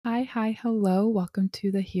Hi, hello. Welcome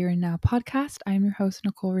to the Here and Now podcast. I'm your host,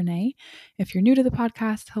 Nicole Renee. If you're new to the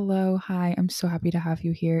podcast, hello, hi. I'm so happy to have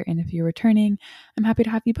you here. And if you're returning, I'm happy to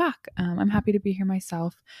have you back. I'm happy to be here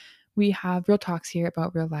myself. We have real talks here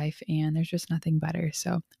about real life, and there's just nothing better.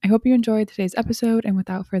 So I hope you enjoyed today's episode. And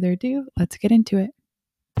without further ado, let's get into it.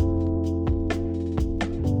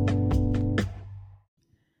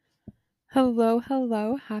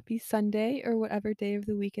 Hello. Happy Sunday or whatever day of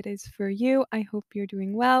the week it is for you. I hope you're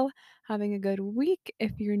doing well, having a good week.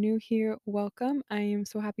 If you're new here, welcome. I am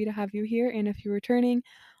so happy to have you here. And if you're returning,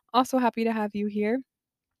 also happy to have you here.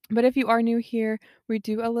 But if you are new here, we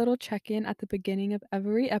do a little check in at the beginning of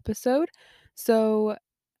every episode. So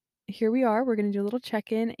here we are. We're going to do a little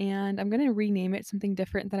check in and I'm going to rename it something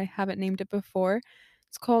different that I haven't named it before.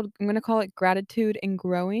 I'm going to call it gratitude and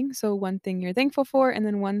growing. So, one thing you're thankful for, and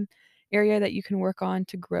then one area that you can work on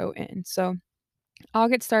to grow in. So, I'll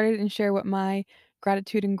get started and share what my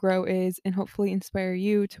gratitude and grow is and hopefully inspire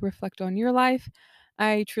you to reflect on your life.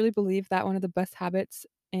 I truly believe that one of the best habits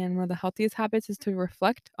and one of the healthiest habits is to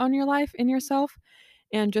reflect on your life and yourself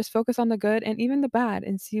and just focus on the good and even the bad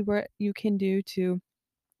and see what you can do to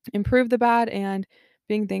improve the bad, and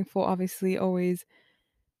being thankful obviously always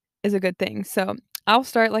is a good thing. So, I'll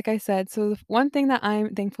start like I said. So, the one thing that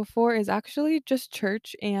I'm thankful for is actually just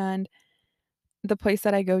church and the place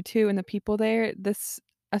that I go to and the people there. This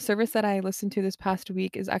a service that I listened to this past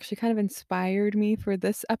week is actually kind of inspired me for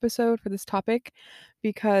this episode, for this topic,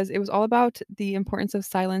 because it was all about the importance of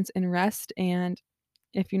silence and rest. And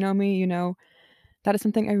if you know me, you know that is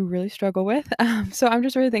something I really struggle with. So I'm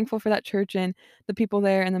just really thankful for that church and the people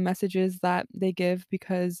there and the messages that they give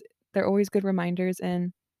because they're always good reminders.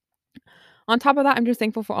 And on top of that, I'm just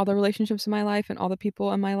thankful for all the relationships in my life and all the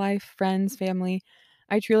people in my life, friends, family.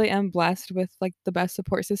 I truly am blessed with like the best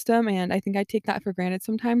support system. And I think I take that for granted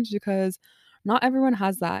sometimes because not everyone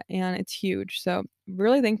has that and it's huge. So,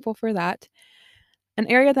 really thankful for that. An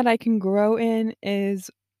area that I can grow in is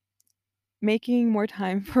making more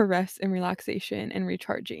time for rest and relaxation and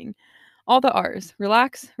recharging. All the R's: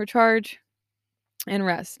 relax, recharge, and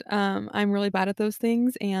rest. I'm really bad at those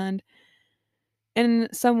things, and in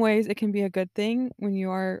some ways, it can be a good thing when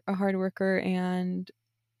you are a hard worker and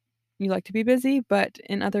you like to be busy, but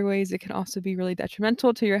in other ways, it can also be really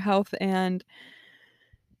detrimental to your health. And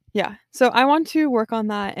yeah, so I want to work on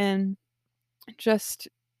that and just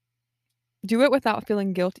do it without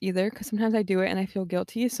feeling guilt either, because sometimes I do it and I feel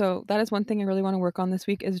guilty. So that is one thing I really want to work on this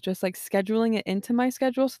week is just like scheduling it into my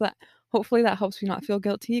schedule so that hopefully that helps me not feel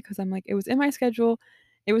guilty because I'm like, it was in my schedule.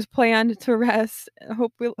 It was planned to rest.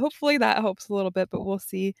 Hopefully that helps a little bit, but we'll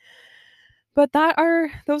see. But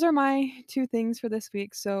those are my two things for this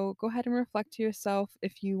week. So go ahead and reflect to yourself.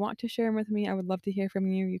 If you want to share them with me, I would love to hear from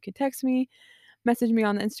you. You could text me, message me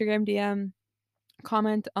on the Instagram DM,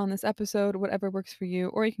 comment on this episode, whatever works for you,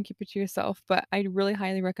 or you can keep it to yourself. But I really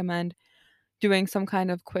highly recommend doing some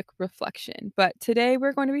kind of quick reflection. But today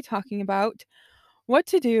we're going to be talking about what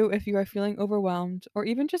to do if you are feeling overwhelmed or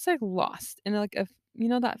even just like lost in like a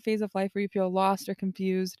that phase of life where you feel lost or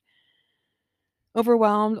confused,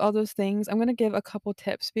 overwhelmed, all those things. I'm going to give a couple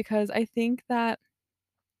tips because I think that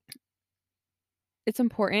it's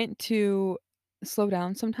important to slow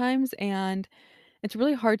down sometimes, and it's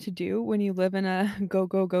really hard to do when you live in a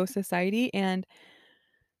go society, and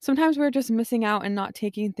sometimes we're just missing out and not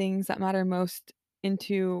taking things that matter most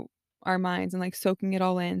into our minds and like soaking it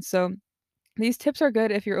all in. So these tips are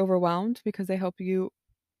good if you're overwhelmed because they help you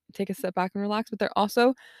take a step back and relax, but they're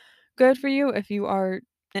also good for you if you are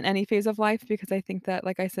in any phase of life because I think that,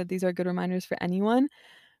 like I said, these are good reminders for anyone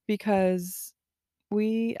because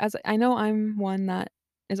as I know I'm one that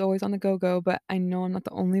is always on the go, but I know I'm not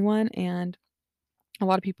the only one, and a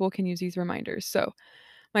lot of people can use these reminders. So,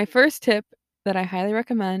 my first tip that I highly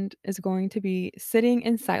recommend is going to be sitting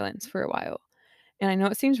in silence for a while. And I know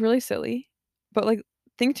it seems really silly, but like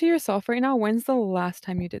think to yourself right now, when's the last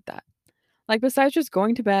time you did that? Like, besides just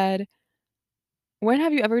going to bed, when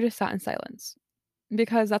have you ever just sat in silence?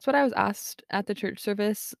 Because that's what I was asked at the church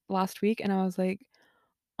service last week. And I was like,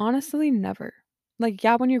 honestly, never. Like,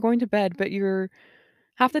 yeah, when you're going to bed, but you're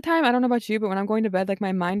half the time, I don't know about you, but when I'm going to bed, like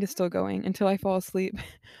my mind is still going until I fall asleep.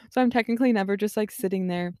 So I'm technically never just like sitting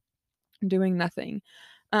there doing nothing.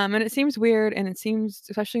 And it seems weird and it seems,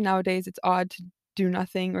 especially nowadays, it's odd to do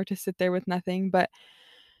nothing or to sit there with nothing, but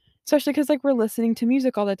especially because like we're listening to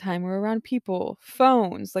music all the time, we're around people,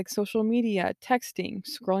 phones, like social media, texting,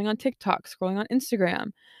 scrolling on TikTok, scrolling on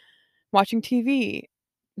Instagram, watching TV,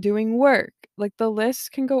 doing work. Like the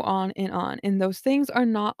list can go on and on. And those things are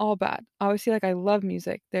not all bad. Obviously, like I love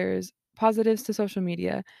music. There's positives to social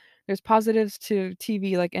media. There's positives to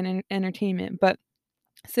TV, like entertainment. But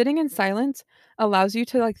Sitting in silence allows you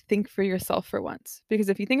to like think for yourself for once. Because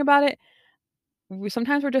if you think about it, we're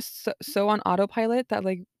just so on autopilot that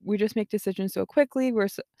like we just make decisions so quickly. We're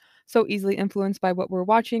so easily influenced by what we're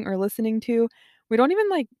watching or listening to. We don't even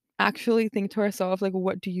like actually think to ourselves like,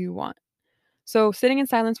 what do you want? So sitting in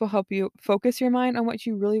silence will help you focus your mind on what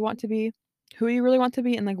you really want to be, who you really want to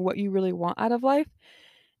be, and like what you really want out of life,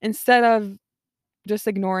 instead of just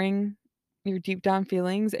ignoring your deep down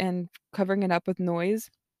feelings and covering it up with noise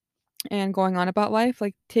and going on about life.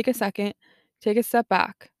 Like take a second, take a step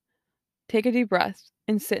back, take a deep breath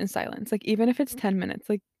and sit in silence. Like even if it's 10 minutes.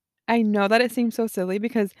 Like I know that it seems so silly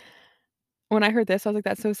because when I heard this, I was like,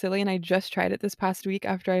 that's so silly. And I just tried it this past week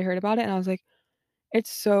after I heard about it. And I was like,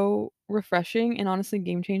 it's so refreshing and honestly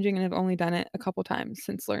game changing. And I've only done it a couple times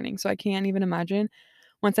since learning. So I can't even imagine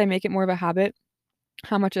once I make it more of a habit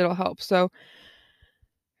how much it'll help. So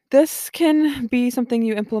this can be something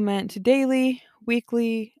you implement daily,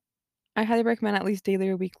 weekly. I highly recommend at least daily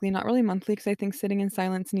or weekly, not really monthly, because I think sitting in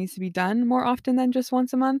silence needs to be done more often than just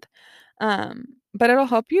once a month. But it'll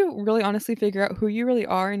help you really honestly figure out who you really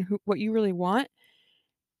are and what you really want,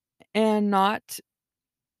 and not.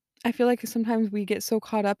 I feel like sometimes we get so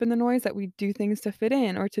caught up in the noise that we do things to fit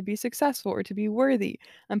in or to be successful or to be worthy.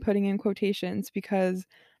 I'm putting in quotations because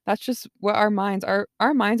that's just what our minds are,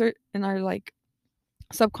 and our like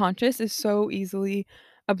subconscious is so easily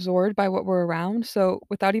absorbed by what we're around. So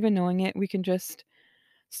without even knowing it, we can just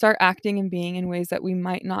start acting and being in ways that we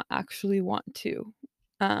might not actually want to.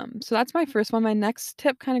 So that's my first one. My next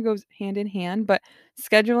tip kind of goes hand in hand, but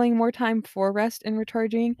scheduling more time for rest and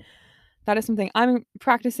recharging. That is something I'm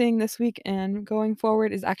practicing this week and going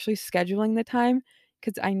forward is actually scheduling the time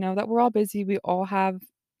because I know that we're all busy. We all have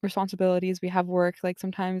responsibilities. We have work. Like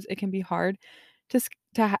sometimes it can be hard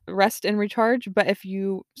rest and recharge. But if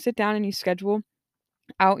you sit down and you schedule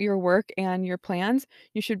out your work and your plans,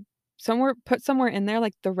 you should put somewhere in there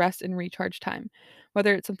like the rest and recharge time,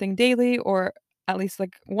 whether it's something daily or at least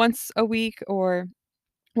like once a week or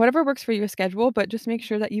whatever works for your schedule, but just make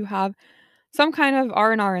sure that you have some kind of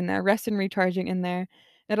R&R in there, rest and recharging in there.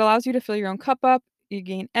 It allows you to fill your own cup up, you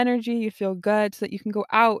gain energy, you feel good so that you can go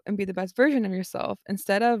out and be the best version of yourself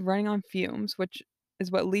instead of running on fumes, which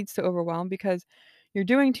is what leads to overwhelm because you're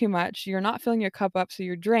doing too much, you're not filling your cup up so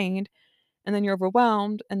you're drained and then you're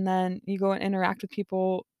overwhelmed and then you go and interact with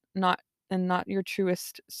people not not your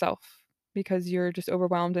truest self because you're just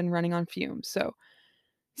overwhelmed and running on fumes. So,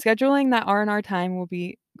 scheduling that R&R time will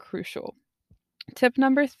be crucial. Tip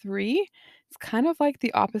number 3, it's kind of like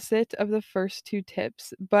the opposite of the first 2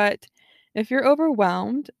 tips, but if you're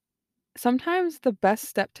overwhelmed, sometimes the best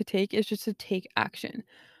step to take is just to take action.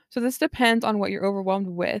 So this depends on what you're overwhelmed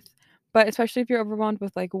with, but especially if you're overwhelmed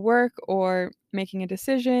with like work or making a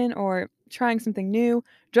decision or trying something new,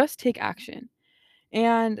 just take action.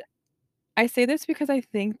 And I say this because I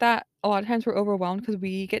think that a lot of times we're overwhelmed because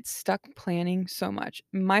we get stuck planning so much,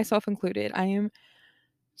 myself included. I am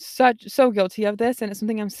so guilty of this, and it's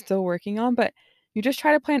something I'm still working on, but you just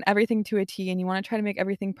try to plan everything to a T and you wanna try to make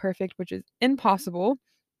everything perfect, which is impossible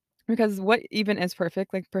because what even is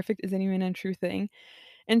perfect? Like, perfect isn't even a true thing,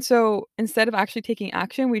 and so instead of actually taking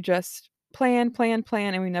action, we just plan, plan,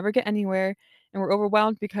 plan, and we never get anywhere, and we're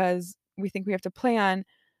overwhelmed because we think we have to plan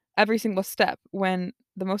every single step when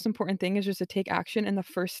the most important thing is just to take action in the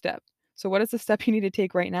first step. So, what is the step you need to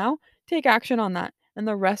take right now? Take action on that, and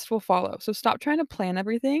the rest will follow. So, stop trying to plan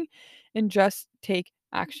everything and just take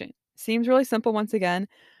action. Seems really simple once again,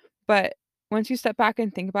 but once you step back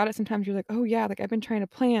and think about it, sometimes you're like, oh, yeah, like I've been trying to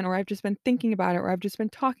plan, or I've just been thinking about it, or I've just been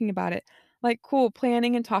talking about it. Like, cool,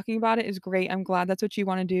 planning and talking about it is great. I'm glad that's what you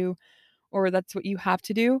want to do, or that's what you have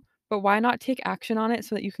to do. But why not take action on it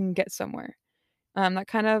so that you can get somewhere? That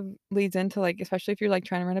kind of leads into, like, especially if you're, like,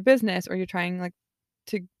 trying to run a business or you're trying, like,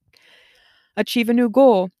 to achieve a new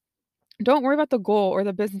goal, don't worry about the goal or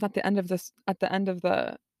the business at the end of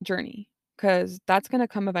the journey, because that's gonna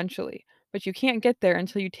come eventually, but you can't get there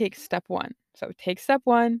until you take step 1. So take step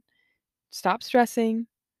 1, stop stressing,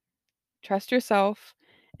 trust yourself,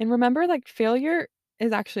 and remember, like, failure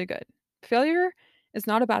is actually good. Failure is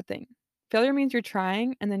not a bad thing. Failure means you're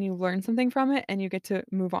trying and then you learn something from it and you get to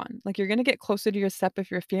move on. Like, you're gonna get closer to your step if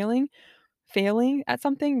you're failing at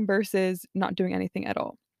something versus not doing anything at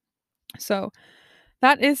all. So,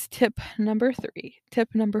 that is tip number 3.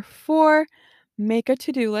 Tip number 4, make a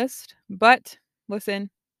to-do list, but listen,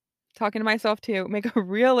 talking to myself too, make a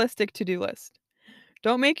realistic to-do list.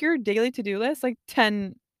 Don't make your daily to-do list like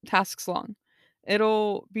 10 tasks long.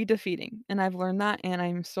 It'll be defeating, and I've learned that, and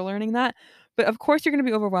I'm still learning that. But of course, you're gonna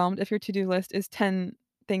be overwhelmed if your to-do list is 10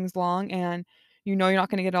 things long and you know you're not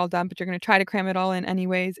gonna get it all done, but you're gonna try to cram it all in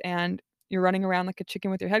anyways, and you're running around like a chicken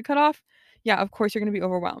with your head cut off, yeah, of course you're going to be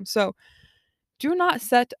overwhelmed. So do not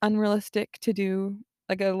set unrealistic to do,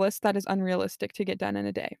 like a list that is unrealistic to get done in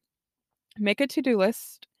a day. Make a to-do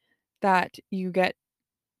list that you get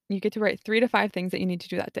to write 3 to 5 things that you need to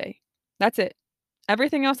do that day. That's it.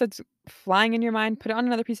 Everything else that's flying in your mind, put it on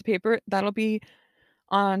another piece of paper. That'll be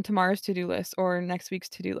on tomorrow's to-do list or next week's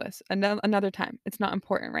to-do list another time. It's not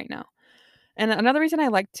important right now. And another reason I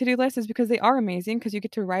like to-do lists is because they are amazing because you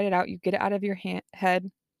get to write it out, you get it out of your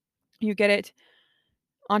head, you get it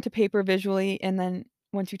onto paper visually, and then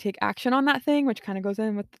once you take action on that thing, which kinda goes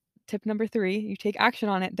in with tip number 3, you take action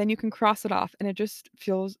on it, then you can cross it off, and it just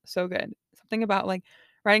feels so good. Something about, like,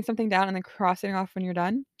 writing something down and then crossing off when you're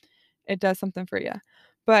done, it does something for you.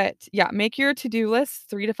 But, yeah, make your to-do list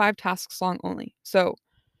 3 to 5 tasks long only. So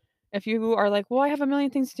if you are like, "Well, I have a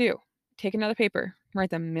million things to do," take another paper,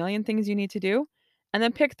 write the million things you need to do, and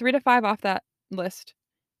then pick 3 to 5 off that list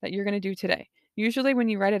that you're gonna do today. Usually when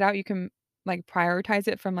you write it out, you can, like, prioritize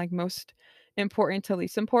it from, like, most important to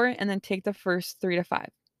least important, and then take the first 3 to 5.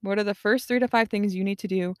 What are the first 3 to 5 things you need to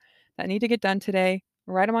do that need to get done today?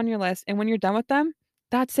 Write them on your list, and when you're done with them,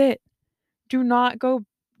 that's it. Do not go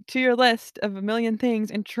to your list of a million things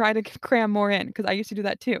and try to cram more in, because I used to do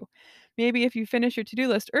that too. Maybe if you finish your to-do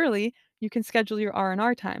list early, you can schedule your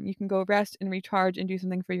R&R time. You can go rest and recharge and do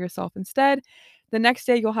something for yourself instead. The next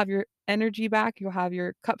day, you'll have your energy back, you'll have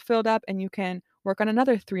your cup filled up, and you can work on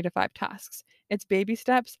another 3 to 5 tasks. It's baby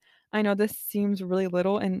steps. I know this seems really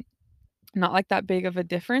little and not like that big of a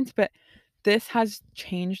difference, but this has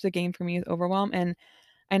changed the game for me with Overwhelm, and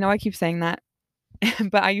I know I keep saying that,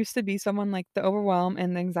 but I used to be someone like the overwhelm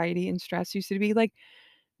and the anxiety and stress used to be, like,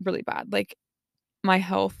 really bad. Like, my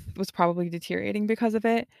health was probably deteriorating because of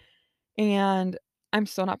it, and I'm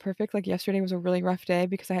still not perfect. Like, yesterday was a really rough day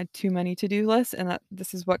because I had too many to-do lists, and that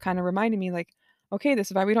this is what kinda reminded me, like, "Okay,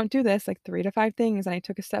 this is why we don't do this," like, 3 to 5 things, and I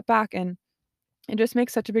took a step back, and it just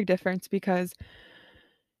makes such a big difference because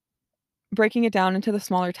breaking it down into the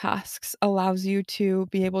smaller tasks allows you to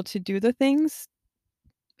be able to do the things,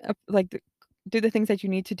 like, do the things that you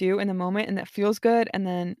need to do in the moment, and that feels good, and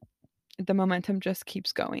then the momentum just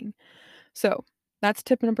keeps going. So, that's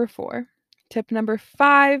tip number 4. Tip number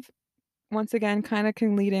 5, once again, kinda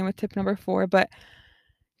can lead in with tip number 4, but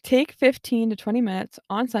take 15 to 20 minutes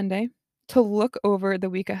on Sunday to look over the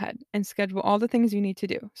week ahead and schedule all the things you need to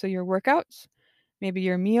do. So, your workouts, maybe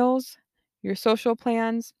your meals, your social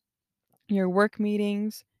plans, your work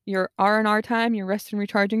meetings, your R&R time, your rest and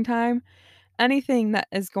recharging time, anything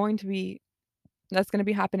that's gonna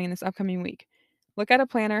be happening this upcoming week. Look at a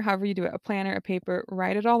planner, however you do it, a planner, a paper,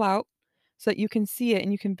 write it all out so that you can see it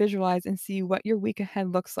and you can visualize and see what your week ahead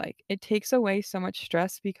looks like. It takes away so much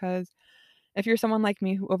stress because if you're someone like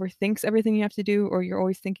me who overthinks everything you have to do or you're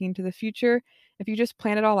always thinking to the future, if you just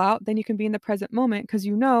plan it all out, then you can be in the present moment because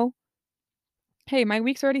you know, "Hey, my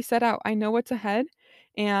week's already set out. I know what's ahead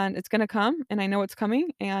and it's gonna come and I know it's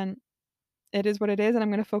coming and it is what it is and I'm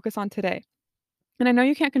gonna focus on today." And I know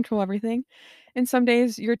you can't control everything, and some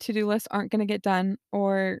days your to-do lists aren't gonna get done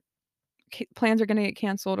or plans are gonna get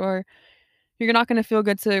canceled or you're not gonna feel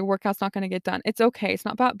good, so your workout's not gonna get done. It's okay. It's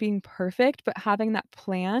not about being perfect, but having that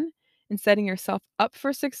plan and setting yourself up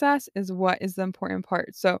for success is what is the important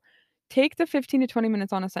part. So, take the 15 to 20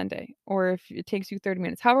 minutes on a Sunday, or if it takes you 30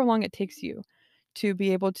 minutes, however long it takes you to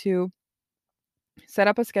be able to set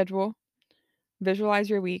up a schedule, visualize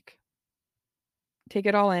your week, take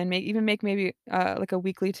it all in, make maybe, like a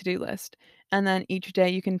weekly to-do list, and then each day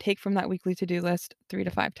you can take from that weekly to-do list 3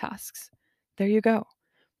 to 5 tasks. There you go.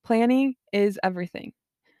 Planning is everything.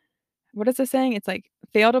 What is the saying? It's like,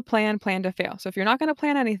 "Fail to plan, plan to fail." So if you're not gonna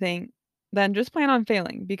plan anything, then just plan on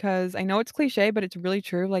failing because I know it's cliche, but it's really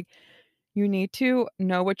true, like, you need to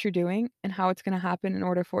know what you're doing and how it's gonna happen in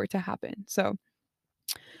order for it to happen. So,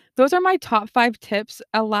 those are my top 5 tips.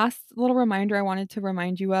 A last little reminder I wanted to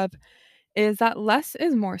remind you of is that less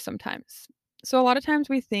is more sometimes. So a lot of times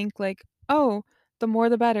we think like, "Oh, the more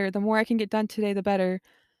the better. The more I can get done today, the better.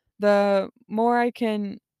 The more I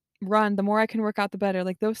can run, the more I can work out, the better."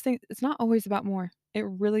 Like those things, it's not always about more. It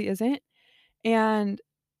really isn't. And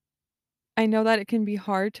I know that it can be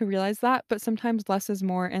hard to realize that, but sometimes less is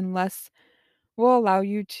more and less will allow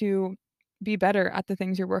you to be better at the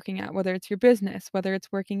things you're working at, whether it's your business, whether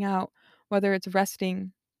it's working out, whether it's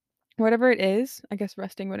resting. Whatever it is, I guess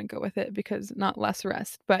resting wouldn't go with it because not less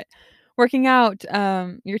rest, but working out,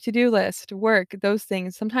 your to-do list, work, those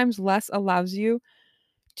things, sometimes less allows you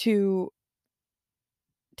to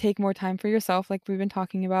take more time for yourself, like we've been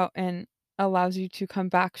talking about, and allows you to come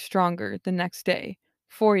back stronger the next day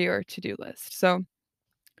for your to-do list. So,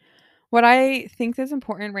 What I think is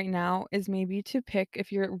important right now is maybe to pick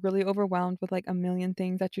if you're really overwhelmed with like a million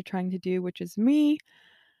things that you're trying to do, which is me.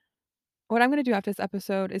 What I'm going to do after this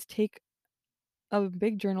episode is take a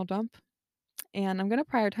big journal dump and I'm going to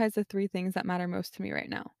prioritize the 3 things that matter most to me right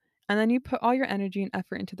now. And then you put all your energy and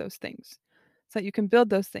effort into those things so that you can build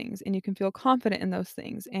those things and you can feel confident in those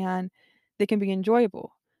things and they can be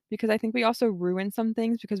enjoyable. Because I think we also ruin some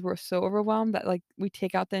things because we're so overwhelmed that like we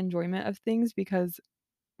take out the enjoyment of things because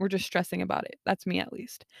we're just stressing about it. That's me at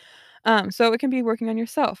least. So it can be working on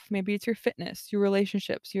yourself. Maybe it's your fitness, your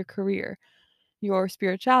relationships, your career, your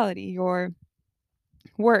spirituality, your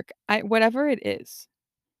work, whatever it is,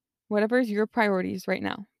 whatever is your priorities right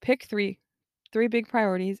now. Pick three big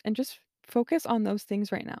priorities, and just focus on those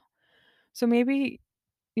things right now. So maybe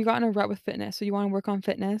you got in a rut with fitness, so you want to work on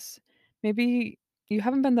fitness. Maybe you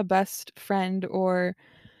haven't been the best friend or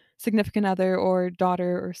significant other or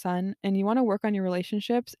daughter or son, and you want to work on your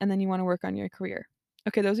relationships and then you want to work on your career.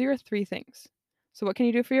 Okay, those are your 3 things. So, what can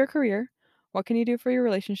you do for your career? What can you do for your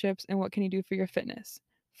relationships? And what can you do for your fitness?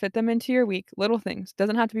 Fit them into your week. Little things.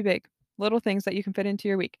 Doesn't have to be big. Little things that you can fit into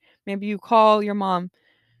your week. Maybe you call your mom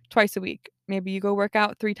twice a week. Maybe you go work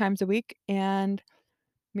out 3 times a week. And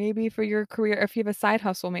maybe for your career, if you have a side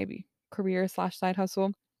hustle, maybe career/side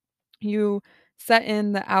hustle, you set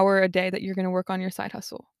in the hour a day that you're going to work on your side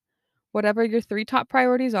hustle. Whatever your 3 top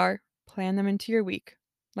priorities are, plan them into your week.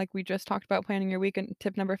 Like we just talked about planning your week in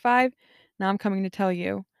tip number 5, now I'm coming to tell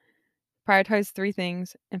you, prioritize 3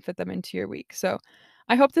 things and fit them into your week. So,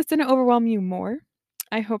 I hope this didn't overwhelm you more.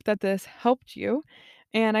 I hope that this helped you,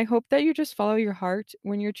 and I hope that you just follow your heart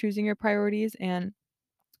when you're choosing your priorities and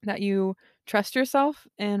that you trust yourself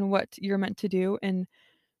and what you're meant to do and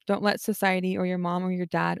don't let society or your mom or your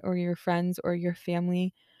dad or your friends or your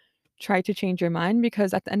family try to change your mind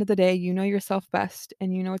because at the end of the day, you know yourself best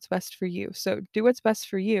and you know what's best for you. So do what's best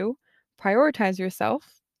for you, prioritize yourself,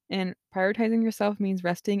 and prioritizing yourself means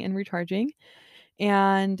resting and recharging,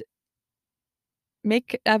 and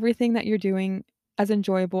make everything that you're doing as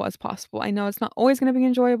enjoyable as possible. I know it's not always going to be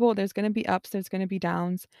enjoyable. There's going to be ups, there's going to be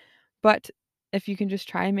downs, but if you can just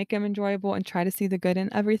try and make them enjoyable and try to see the good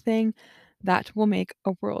in everything, that will make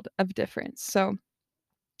a world of difference. So,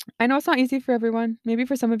 I know it's not easy for everyone. Maybe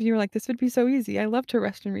for some of you are like, this would be so easy. I love to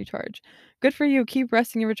rest and recharge. Good for you. Keep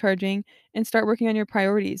resting and recharging and start working on your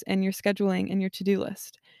priorities and your scheduling and your to do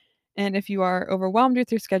list. And if you are overwhelmed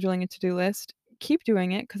with your scheduling and to do list, keep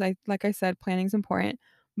doing it because like I said, planning is important,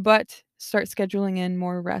 but start scheduling in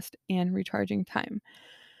more rest and recharging time.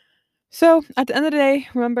 So at the end of the day,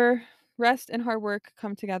 remember rest and hard work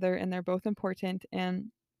come together and they're both important.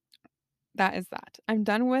 And that is that. I'm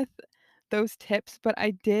done with those tips, but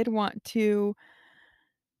I did want to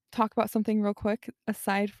talk about something real quick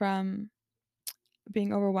aside from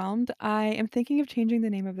being overwhelmed. I am thinking of changing the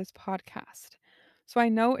name of this podcast. So I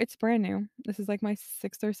know it's brand new. This is like my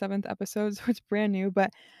 6th or 7th episode, so it's brand new,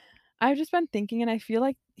 but I've just been thinking and I feel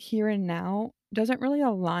like here and now doesn't really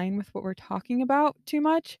align with what we're talking about too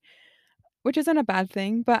much, which isn't a bad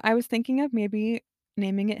thing, but I was thinking of maybe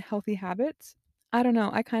naming it Healthy Habits. I don't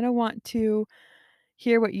know. I kind of want to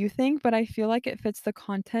hear what you think, but I feel like it fits the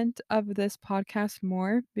content of this podcast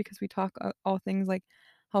more because we talk all things like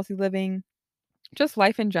healthy living, just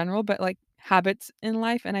life in general, but like habits in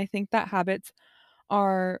life. And I think that habits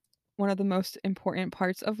are one of the most important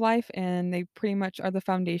parts of life and they pretty much are the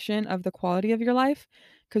foundation of the quality of your life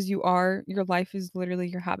because your life is literally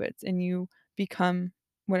your habits and you become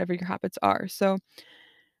whatever your habits are. So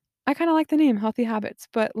I kinda like the name Healthy Habits,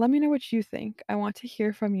 but let me know what you think. I want to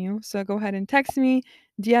hear from you, so go ahead and text me,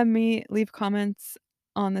 DM me, leave comments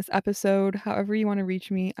on this episode, however you wanna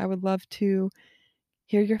reach me. I would love to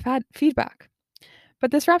hear your feedback.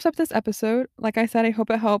 But this wraps up this episode. Like I said, I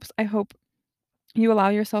hope it helps. I hope you allow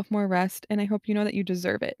yourself more rest, and I hope you know that you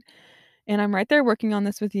deserve it. And I'm right there working on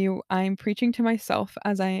this with you. I'm preaching to myself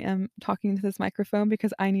as I am talking to this microphone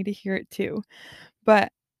because I need to hear it too.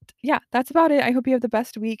 But yeah, that's about it. I hope you have the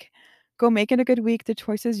best week. Go make it a good week. The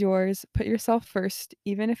choice is yours. Put yourself first,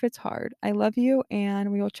 even if it's hard. I love you,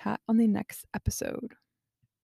 and we will chat on the next episode.